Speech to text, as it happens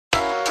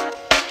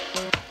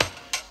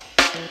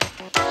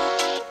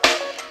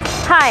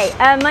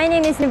Hi, my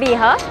name is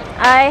Nabihah.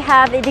 I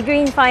have a degree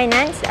in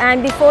finance,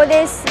 and before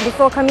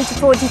coming to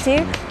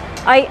 42,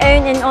 I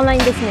own an online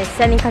business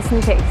selling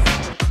custom clothes.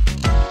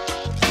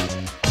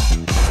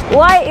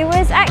 Why? It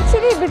was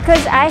actually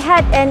because I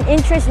had an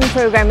interest in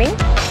programming,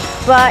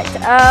 but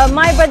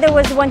my brother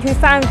was the one who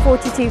found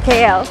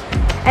 42KL,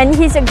 and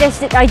he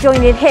suggested I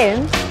join with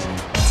him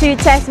to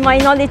test my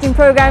knowledge in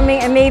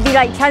programming and maybe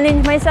like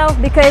challenge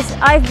myself, because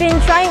I've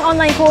been trying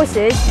online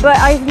courses but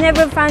I've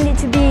never found it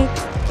to be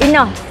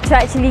enough to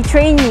actually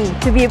train me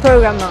to be a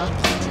programmer.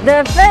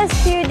 The first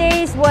few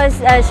days was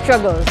a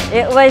struggle.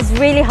 It was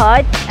really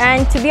hard,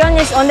 and to be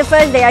honest, on the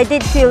first day I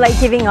did feel like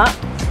giving up,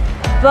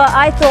 but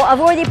I thought I've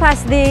already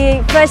passed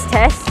the first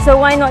test, so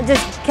why not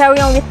just carry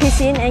on with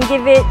Pisciner and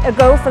give it a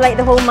go for like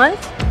the whole month.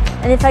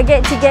 And if I get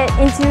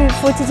into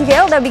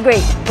 42KL, that'd be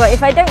great. But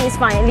if I don't, it's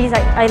fine. At least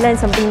I learned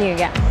something new,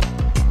 yeah.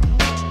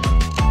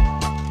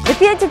 The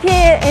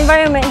peer-to-peer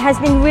environment has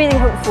been really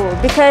helpful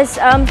because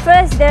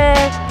first,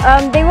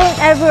 they won't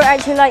ever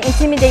actually like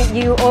intimidate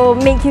you or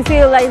make you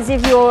feel like as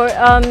if you're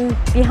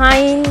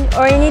behind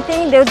or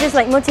anything. They'll just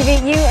like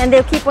motivate you, and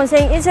they'll keep on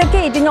saying, it's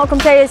okay, do not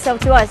compare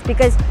yourself to us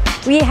because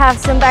we have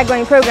some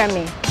background in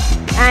programming.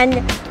 And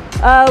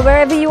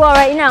wherever you are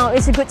right now,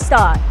 it's a good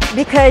start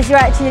because you're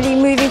actually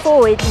moving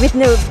forward with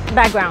no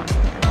background.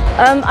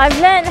 I've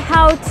learned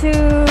how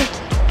to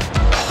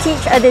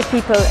teach other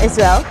people as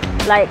well,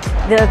 like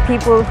the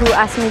people who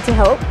ask me to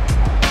help.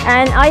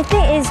 And I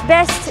think it's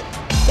best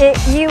if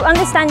you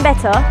understand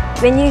better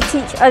when you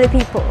teach other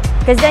people,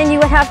 because then you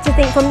will have to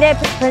think from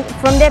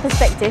their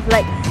perspective,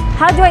 like,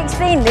 how do I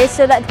explain this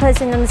so that the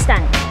person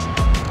understands?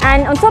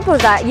 And on top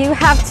of that, you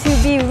have to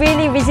be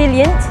really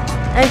resilient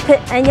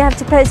and you have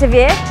to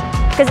persevere,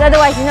 because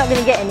otherwise you're not going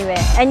to get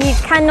anywhere. And you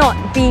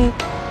cannot be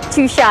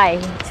too shy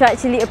to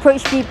actually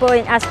approach people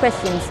and ask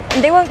questions.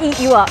 And they won't eat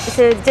you up,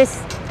 so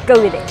just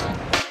go with it.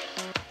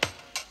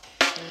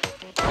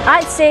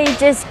 I'd say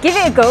just give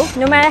it a go.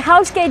 No matter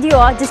how scared you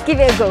are, just give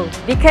it a go.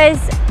 Because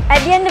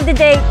at the end of the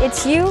day,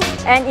 it's you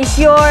and it's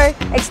your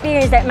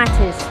experience that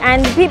matters.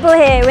 And the people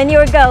here, when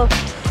you're a girl,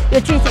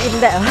 you're treated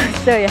even better.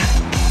 So yeah.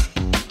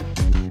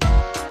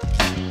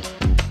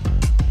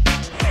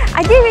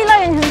 I do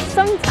rely on him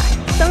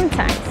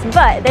sometimes,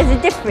 but there's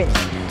a difference.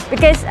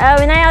 Because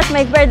when I ask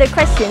my brother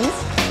questions,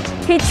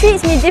 he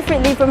treats me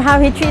differently from how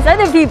he treats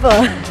other people.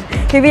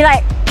 He'll be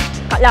like,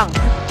 "Kat lang."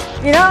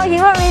 You know, he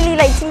won't really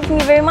like teach me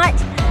very much.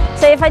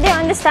 So if I don't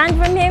understand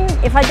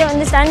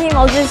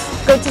I'll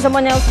just go to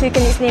someone else who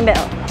can explain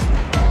better.